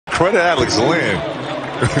credit Alex Len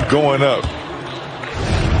going up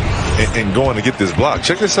and going to get this block.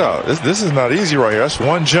 Check this out. This is not easy right here. That's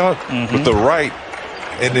one jump with the right,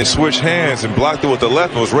 and then switch hands and blocked it with the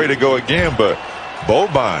left and was ready to go again. But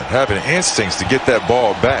Boban having instincts to get that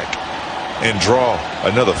ball back and draw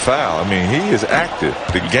another foul. I mean, he is active.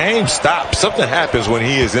 The game stops. Something happens when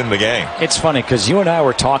he is in the game. It's funny because you and I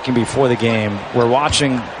were talking before the game. We're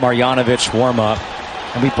watching Marjanovic warm up,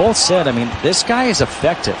 and we both said, I mean, this guy is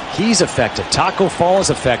effective. He's effective. Taco Fall is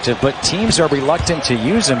effective, but teams are reluctant to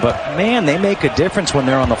use him. But, man, they make a difference when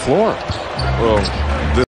they're on the floor. Well,